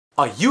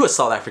Are you a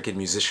South African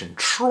musician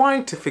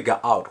trying to figure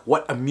out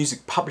what a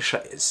music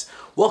publisher is?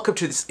 Welcome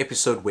to this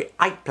episode where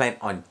I plan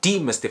on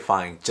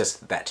demystifying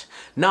just that.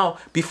 Now,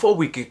 before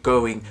we get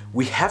going,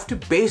 we have to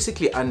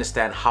basically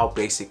understand how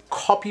basic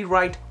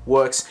copyright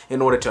works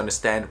in order to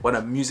understand what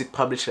a music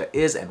publisher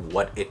is and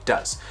what it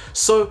does.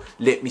 So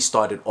let me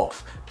start it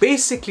off.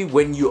 Basically,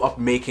 when you are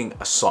making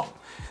a song,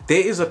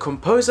 there is a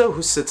composer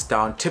who sits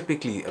down,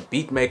 typically a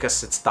beat maker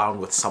sits down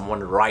with someone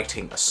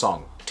writing a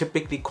song,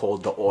 typically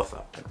called the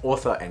author, an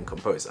author and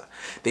composer.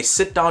 They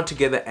sit down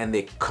together and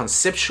they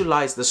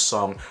conceptualize the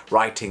song,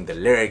 writing the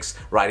lyrics,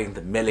 writing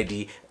the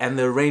melody and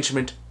the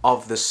arrangement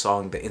of the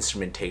song, the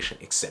instrumentation,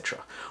 etc.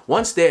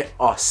 Once they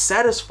are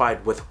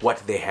satisfied with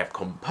what they have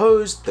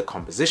composed, the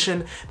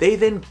composition, they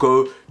then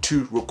go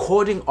to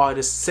recording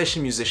artists,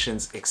 session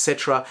musicians,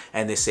 etc.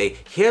 and they say,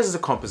 here's the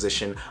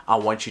composition, I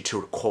want you to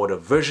record a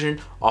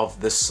version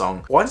of this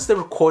song. Once the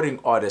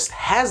recording artist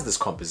has this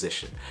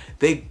composition,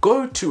 they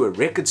go to a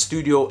record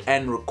studio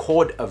and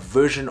record a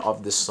version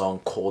of the song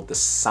called the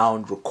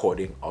sound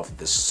recording of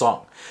the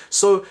song.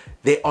 So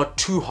there are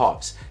two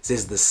halves.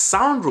 There's the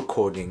sound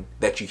recording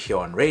that you hear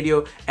on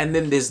radio, and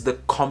then there's the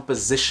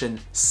composition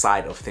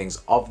side of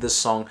things of the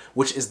song,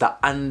 which is the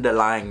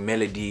underlying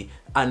melody,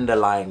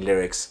 underlying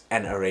lyrics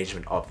and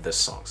arrangement of the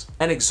songs.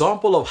 An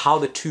example of how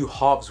the two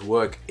halves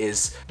work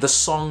is the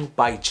song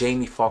by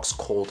Jamie Foxx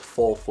called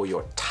Fall For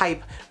Your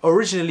Type.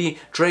 Originally,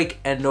 Drake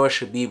and Noah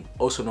Shabib,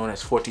 also known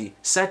as 40,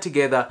 sat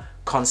together,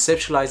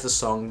 conceptualized the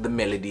song, the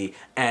melody,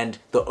 and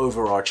the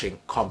overarching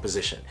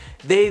composition.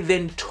 They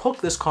then took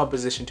this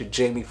composition to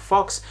Jamie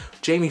Foxx.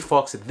 Jamie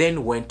Foxx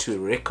then went to a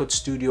record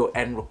studio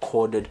and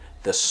recorded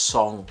the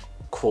song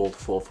called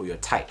Fall For Your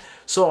Type.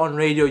 So on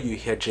radio you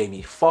hear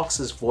Jamie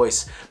Foxx's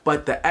voice,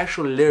 but the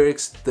actual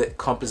lyrics, the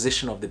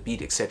composition of the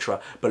beat, etc.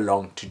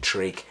 belong to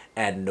Drake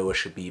and Noah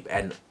Shabib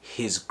and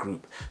his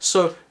group.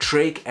 So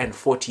Drake and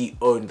 40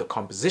 own the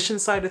composition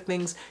side of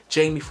things,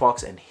 Jamie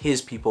Foxx and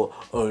his people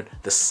own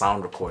the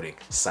sound recording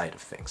side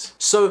of things.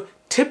 So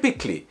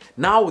typically,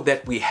 now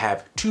that we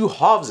have two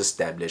halves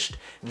established,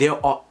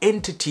 there are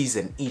entities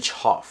in each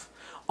half.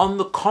 On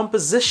the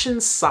composition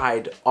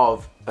side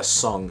of a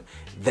song,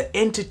 the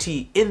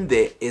entity in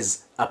there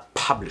is a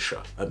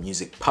publisher, a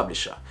music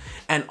publisher.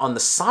 And on the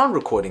sound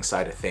recording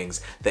side of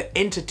things, the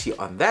entity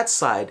on that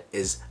side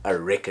is a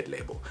record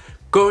label.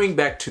 Going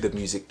back to the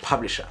music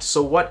publisher.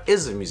 So what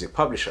is a music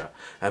publisher?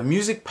 A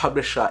music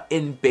publisher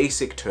in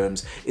basic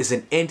terms is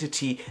an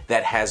entity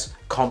that has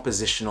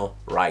compositional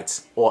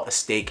rights or a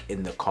stake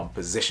in the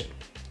composition.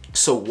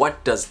 So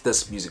what does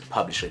this music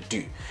publisher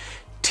do?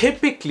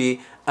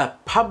 Typically, a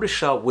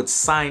publisher would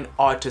sign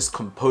artists,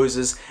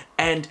 composers,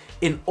 and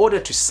in order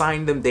to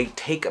sign them, they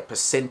take a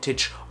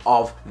percentage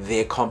of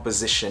their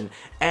composition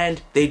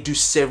and they do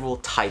several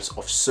types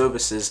of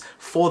services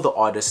for the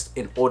artist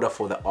in order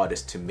for the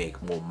artist to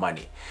make more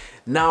money.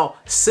 Now,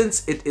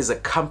 since it is a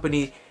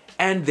company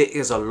and there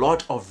is a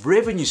lot of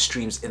revenue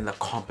streams in the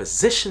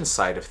composition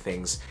side of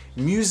things,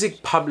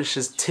 music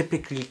publishers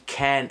typically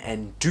can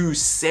and do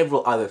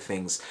several other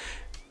things.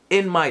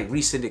 In my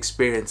recent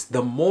experience,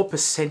 the more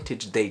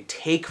percentage they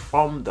take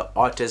from the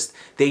artist,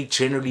 they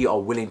generally are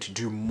willing to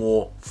do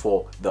more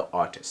for the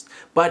artist.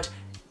 But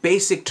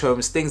basic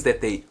terms, things that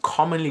they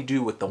commonly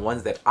do with the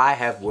ones that I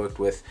have worked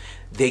with,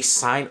 they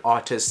sign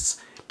artists.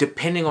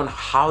 Depending on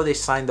how they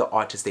sign the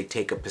artist, they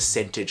take a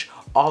percentage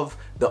of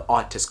the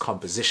artist's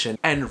composition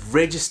and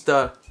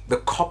register the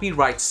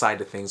copyright side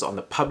of things. On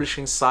the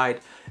publishing side,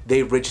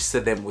 they register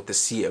them with the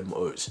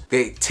CMOs.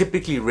 They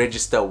typically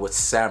register with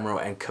SAMRO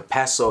and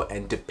Capasso,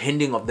 and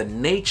depending on the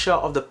nature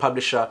of the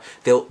publisher,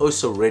 they'll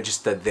also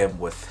register them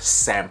with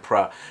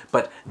SAMPRA.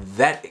 But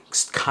that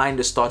kind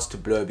of starts to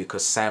blur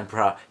because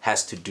SAMPRA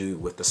has to do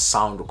with the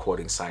sound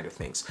recording side of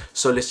things.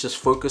 So let's just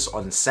focus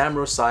on the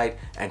SAMRO side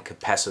and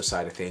Capasso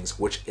side of things,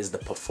 which is the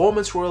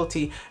performance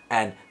royalty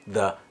and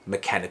the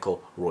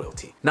mechanical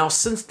royalty. Now,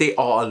 since there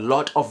are a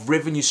lot of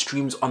revenue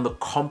streams on the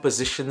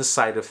composition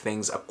side of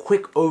things, a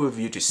quick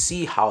overview to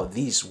see how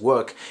these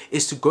work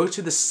is to go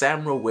to the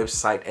SAMRO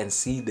website and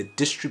see the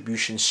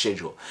distribution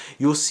schedule.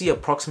 You'll see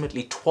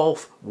approximately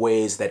 12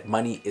 ways that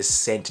money is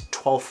sent,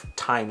 12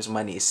 times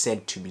money is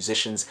sent to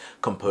musicians,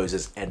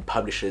 composers, and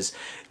publishers.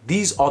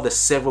 These are the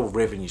several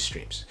revenue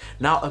streams.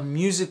 Now, a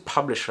music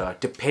publisher,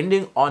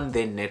 depending on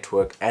their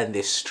network and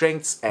their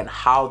strengths and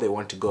how they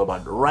want to go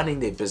about running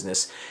their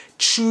business,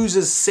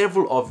 chooses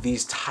several of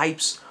these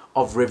types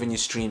of revenue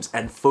streams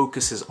and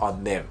focuses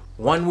on them.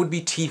 One would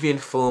be TV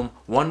and film,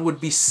 one would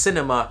be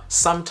cinema,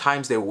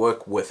 sometimes they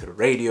work with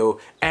radio,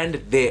 and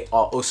there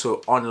are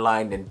also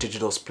online and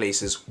digital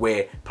places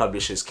where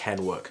publishers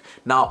can work.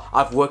 Now,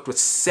 I've worked with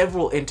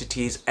several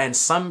entities and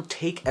some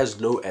take as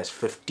low as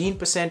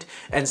 15%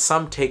 and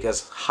some take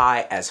as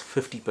high as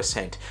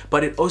 50%,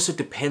 but it also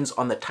depends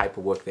on the type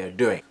of work they're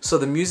doing. So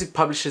the music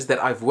publishers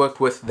that I've worked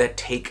with that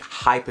take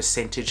high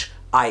percentage,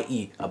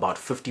 i.e. about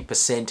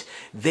 50%,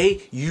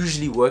 they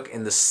usually work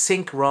in the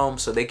sync realm,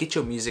 so they get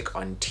your music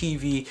on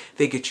TV,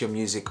 they get your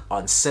music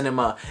on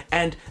cinema,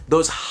 and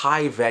those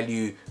high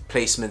value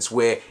placements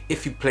where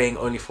if you're playing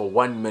only for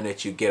 1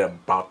 minute you get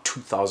about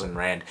 2,000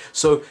 Rand.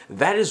 So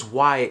that is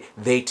why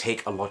they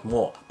take a lot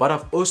more. But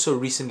I've also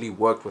recently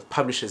worked with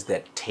publishers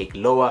that take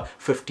lower,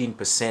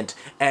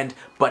 15%,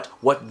 but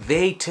what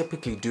they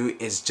typically do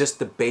is just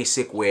the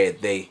basic where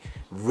they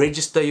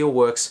register your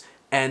works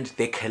and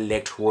they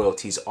collect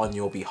royalties on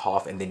your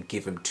behalf and then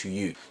give them to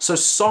you. So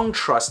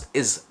SongTrust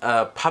is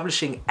a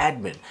publishing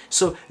admin.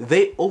 So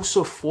they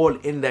also fall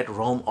in that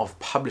realm of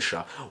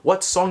publisher.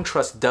 What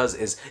SongTrust does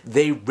is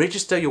they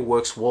register your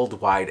works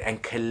worldwide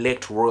and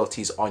collect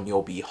royalties on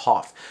your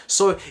behalf.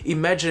 So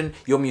imagine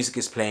your music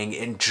is playing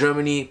in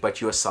Germany, but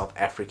you're a South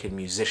African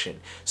musician.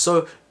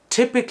 So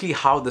typically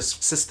how this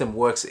system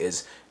works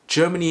is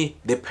Germany,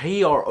 the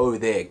PRO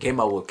there,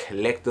 GEMA, will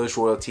collect those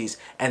royalties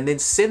and then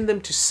send them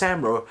to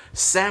SAMRO.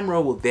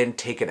 SAMRO will then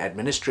take an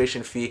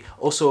administration fee.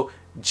 Also,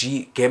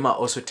 GEMA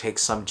also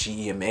takes some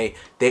GEMA.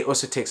 They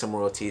also take some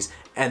royalties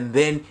and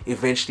then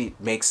eventually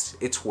makes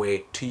its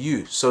way to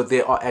you. So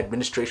there are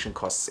administration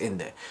costs in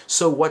there.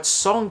 So what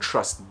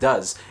SongTrust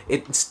does,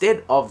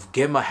 instead of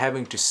GEMA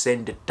having to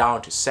send it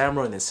down to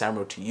SAMRO and then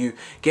SAMRO to you,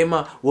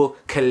 GEMA will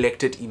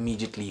collect it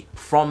immediately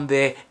from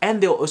there,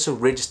 and they'll also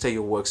register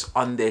your works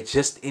on there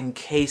just in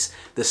case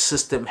the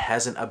system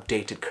hasn't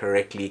updated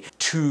correctly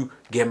to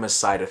GEMA's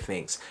side of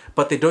things.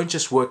 But they don't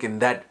just work in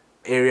that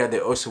area, they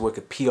also work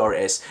at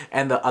PRS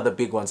and the other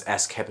big ones,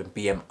 ASCAP and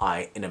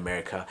BMI in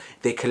America.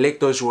 They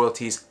collect those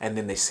royalties and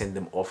then they send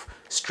them off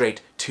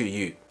straight to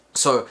you.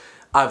 So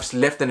I've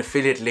left an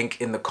affiliate link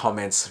in the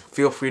comments.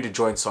 Feel free to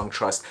join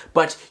SongTrust,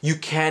 but you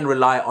can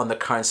rely on the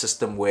current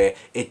system where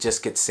it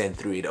just gets sent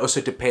through. It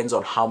also depends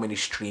on how many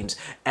streams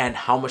and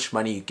how much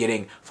money you're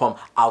getting from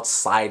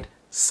outside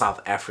South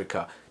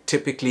Africa.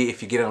 Typically,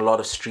 if you're getting a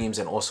lot of streams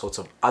and all sorts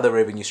of other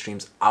revenue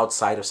streams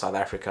outside of South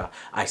Africa,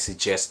 I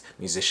suggest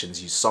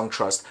musicians use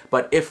SongTrust.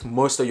 But if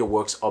most of your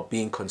works are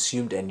being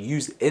consumed and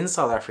used in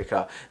South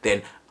Africa,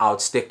 then I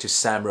would stick to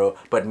SAMRO,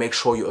 but make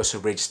sure you also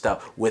register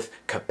with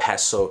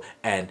Capasso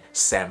and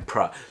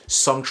SAMPRA.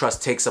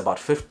 SongTrust takes about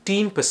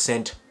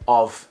 15%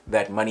 of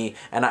that money,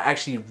 and I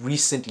actually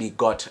recently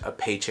got a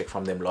paycheck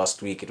from them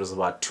last week. It was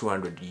about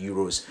 200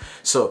 euros.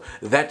 So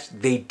that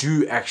they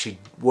do actually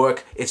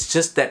work. It's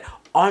just that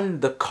on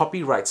the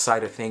copyright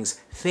side of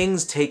things,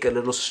 things take a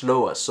little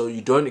slower, so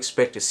you don't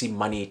expect to see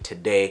money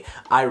today.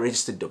 I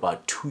registered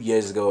about 2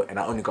 years ago and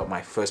I only got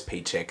my first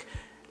paycheck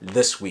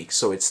this week.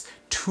 So it's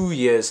 2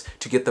 years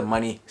to get the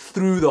money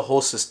through the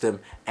whole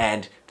system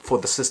and for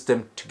the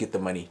system to get the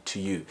money to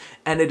you.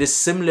 And it is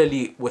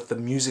similarly with the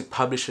music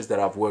publishers that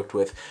I've worked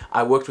with.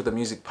 I worked with a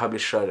music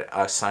publisher.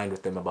 I signed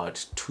with them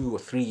about 2 or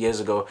 3 years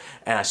ago,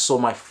 and I saw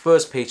my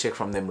first paycheck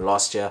from them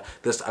last year.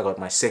 I got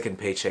my second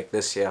paycheck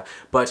this year.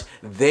 But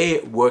they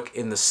work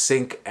in the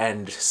sync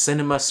and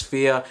cinema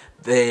sphere.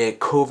 The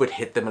COVID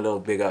hit them a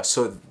little bigger,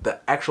 so the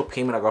actual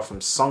payment I got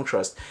from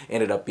SongTrust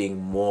ended up being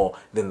more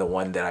than the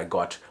one that I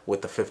got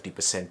with the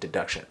 50%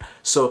 deduction.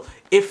 So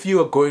if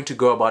you are going to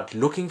go about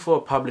looking for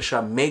a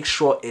publisher, make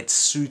sure it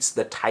suits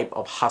the type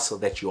of hustle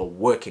that you're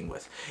working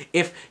with.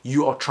 If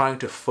you are trying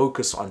to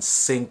focus on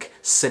sync,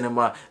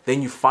 cinema,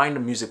 then you find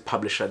a music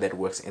publisher that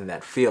works in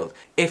that field.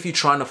 If you're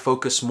trying to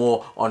focus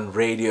more on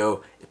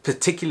radio,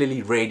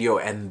 particularly radio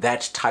and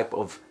that type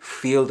of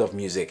field of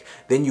music,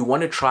 then you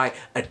want to try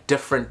a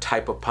different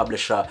type of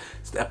publisher,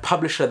 a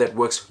publisher that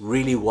works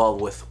really well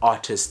with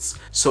artists.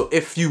 So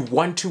if you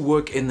want to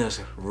work in the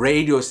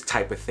radio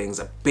type of things,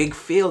 a big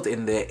field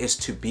in there is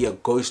to be a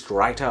ghost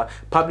writer.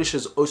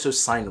 Publishers also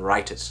sign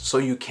writers, so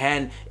you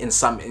can in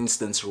some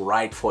instance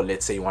write for,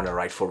 let's say you want to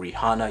write for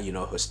Rihanna, you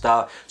know her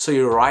style, so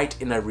you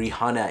write in a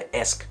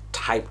Rihanna-esque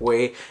type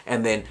way,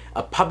 and then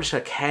a publisher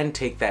can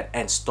take that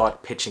and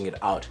start pitching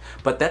it out.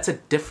 But that's a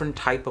different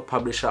type of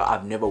publisher.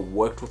 I've never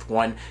worked with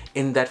one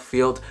in that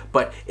field,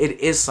 but it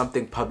is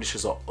something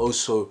publishers are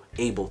also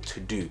able to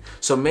do.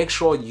 So make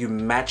sure you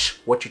match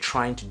what you're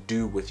trying to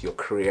do with your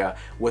career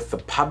with the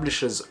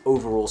publisher's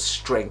overall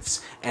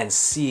strengths and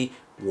see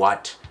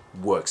what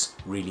works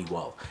really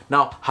well.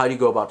 Now, how do you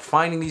go about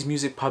finding these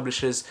music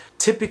publishers?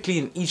 Typically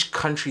in each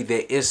country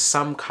there is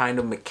some kind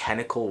of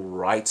mechanical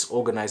rights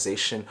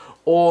organization,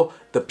 or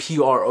the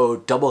PRO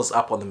doubles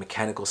up on the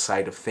mechanical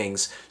side of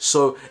things.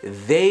 So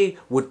they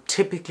would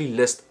typically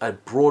list a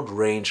broad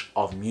range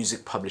of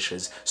music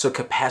publishers. So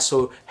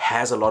Capasso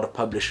has a lot of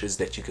publishers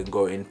that you can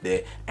go in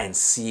there and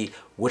see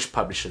which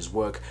publishers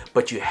work,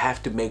 but you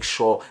have to make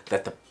sure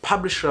that the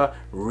publisher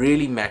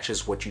really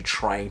matches what you're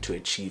trying to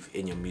achieve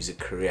in your music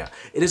career.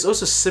 It is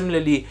also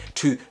similarly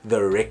to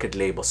the record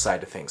label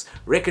side of things.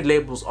 Record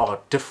labels are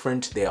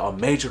different. There are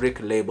major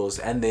record labels,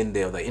 and then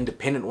there are the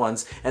independent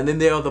ones, and then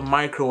there are the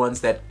micro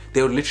ones that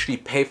they'll literally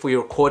pay for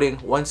your recording.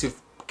 Once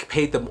you've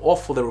paid them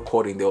off for the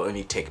recording, they'll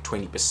only take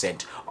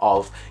 20%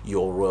 of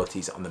your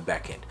royalties on the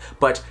back end.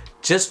 But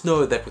just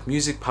know that with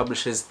music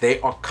publishers,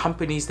 they are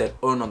companies that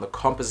own on the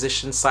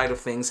composition side of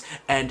things,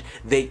 and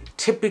they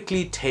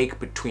typically take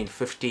between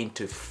 15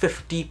 to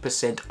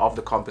 50% of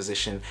the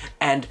composition,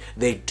 and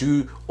they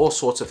do all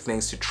sorts of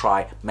things to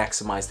try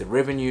maximize the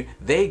revenue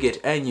they get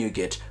and you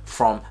get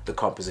from the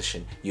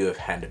composition you have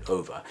handed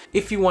over.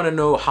 If you want to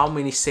know how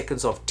many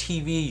seconds of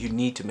TV you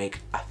need to make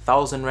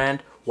 1,000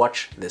 Rand,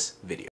 watch this video.